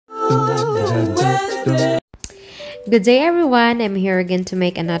Good day everyone, I'm here again to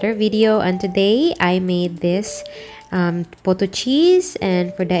make another video, and today I made this Puto cheese,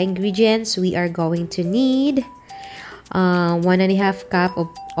 and for the ingredients we are going to need 1.5 cup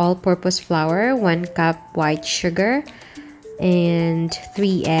of all-purpose flour, 1 cup white sugar, and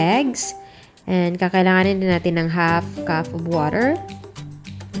 3 eggs, and kakailanganin din natin ng half cup of water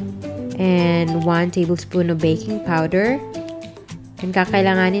and 1 tablespoon of baking powder, and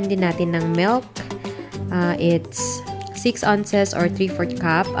kakailanganin din natin ng milk. It's 6 ounces or 3/4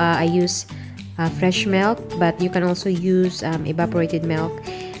 cup. I use fresh milk, but you can also use evaporated milk.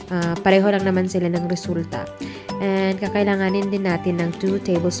 Pareho lang naman sila ng resulta. And kakailanganin din natin ng 2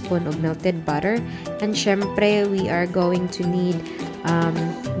 tablespoon of melted butter. And syempre, we are going to need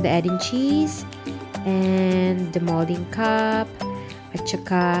the Edin cheese and the molding cup at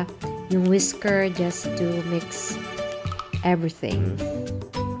saka yung whisker just to mix everything.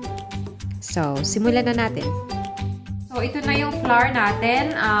 So, simulan na natin. So, ito na yung flour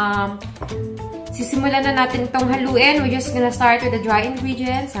natin. Sisimulan na natin itong haluin. We're just gonna start with the dry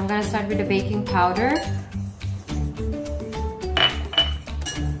ingredients. I'm gonna start with the baking powder.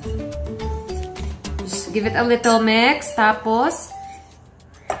 Just give it a little mix. Tapos,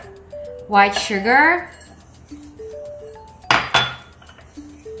 white sugar.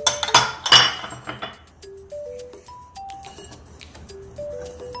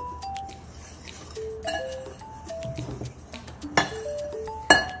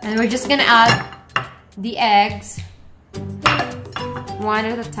 And we're just gonna add the eggs one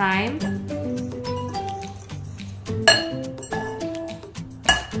at a time.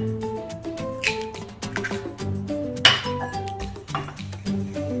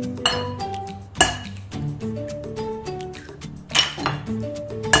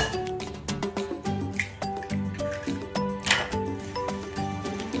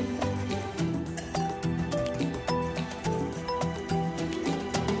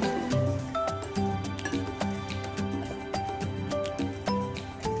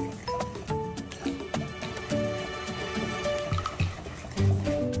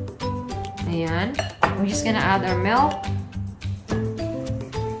 Ayan. We're just gonna add our milk.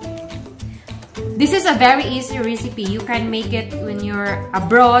 This is a very easy recipe. You can make it when you're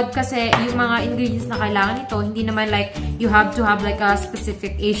abroad kasi yung mga ingredients na kailangan nito, hindi naman like you have to have like a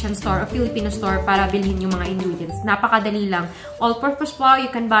specific Asian store or Filipino store para bilhin yung mga ingredients. Napakadali lang. All-purpose flour,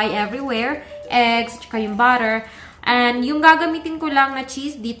 you can buy everywhere. Eggs, tsaka yung butter. And yung gagamitin ko lang na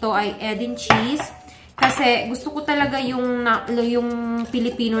cheese dito ay Edin cheese. Kasi gusto ko talaga yung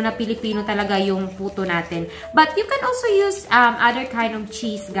Pilipino talaga yung puto natin. But you can also use other kind of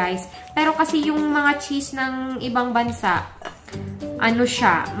cheese, guys. Pero kasi yung mga cheese ng ibang bansa, ano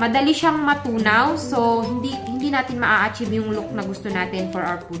siya, madali siyang matunaw. So, hindi natin maa-achieve yung look na gusto natin for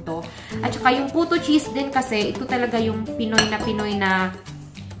our puto. At saka yung puto cheese din kasi, ito talaga yung Pinoy na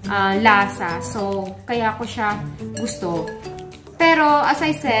lasa. So, kaya ko siya gusto. Pero, as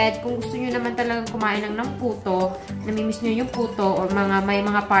I said, kung gusto nyo naman talagang kumain ng puto, namimiss nyo yung puto, or may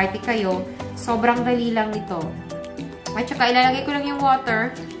mga party kayo, sobrang dali lang nito. At saka, ilalagay ko lang yung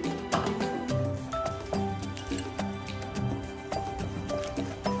water.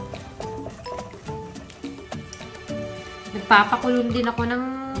 Nagpapakulong din ako ng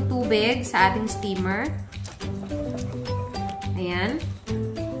tubig sa ating steamer. Ayan.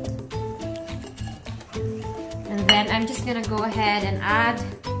 And then, I'm just gonna go ahead and add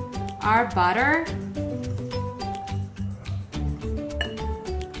our butter.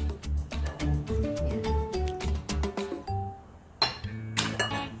 Ayan.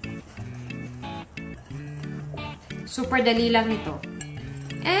 Super dali lang nito.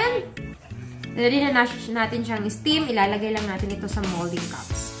 And, dali na natin siyang steam. Ilalagay lang natin ito sa molding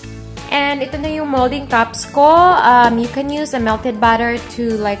cups. And, ito na yung molding cups ko. You can use a melted butter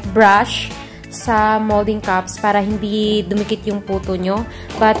to like brush sa molding cups para hindi dumikit yung puto nyo.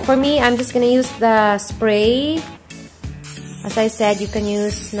 But for me, I'm just gonna use the spray. As I said, you can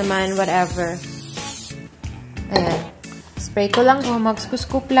use naman whatever. Ayan. Spray ko lang. So,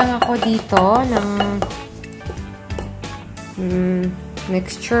 mag-scoop lang ako dito ng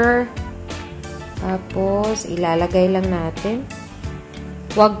mixture. Tapos, ilalagay lang natin.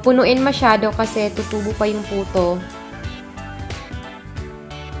 Huwag punuin masyado kasi tutubo pa yung puto.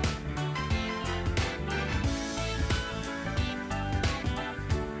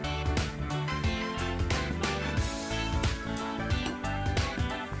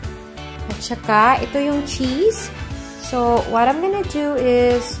 Tsaka, ito yung cheese. So, what I'm gonna do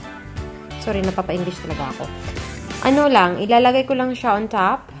is, sorry, napapa-English talaga ako. Ano lang, ilalagay ko lang siya on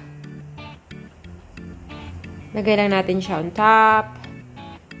top. Lagay lang natin siya on top.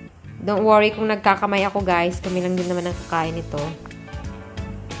 Don't worry kung nagkakamay ako, guys. Kami lang din naman ang kakain ito.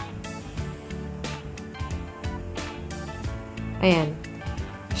 Ayan.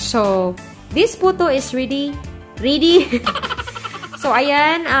 So, this puto is ready. Ready? So,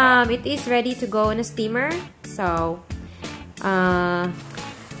 ayan. It is ready to go in a steamer. So,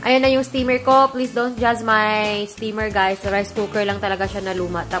 ayan na yung steamer ko. Please don't judge my steamer, guys. Rice cooker lang talaga siya na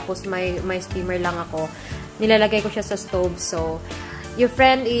luma. Tapos, may steamer lang ako. Nilalagay ko siya sa stove. So, your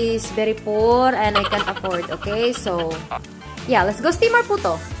friend is very poor and I can't afford. Okay? So, yeah. Let's go steam our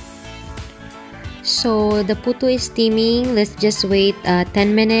puto. So, the puto is steaming. Let's just wait 10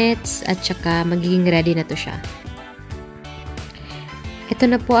 minutes at saka magiging ready na to siya. Ito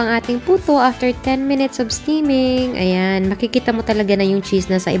na po ang ating puto after 10 minutes of steaming. Ayan, makikita mo talaga na yung cheese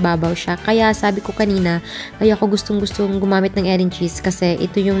na sa ibabaw siya. Kaya sabi ko kanina, kaya ako gustong-gustong gumamit ng adding cheese kasi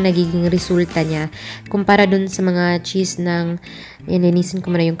ito yung nagiging resulta niya. Kumpara dun sa mga cheese ng, linisin ko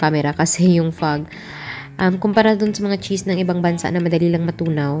muna yung camera kasi yung fog. Kumpara dun sa mga cheese ng ibang bansa na madali lang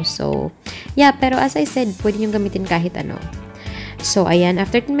matunaw. So, yeah, pero as I said, pwede nyo gamitin kahit ano. So, ayan,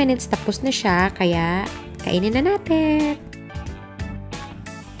 after 10 minutes, tapos na siya. Kaya, kainin na natin.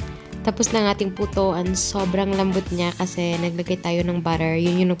 Tapos na ang ating puto. Ang sobrang lambot niya kasi naglagay tayo ng butter.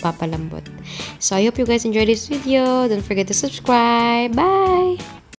 Yun yung nagpapalambot. So, I hope you guys enjoyed this video. Don't forget to subscribe. Bye!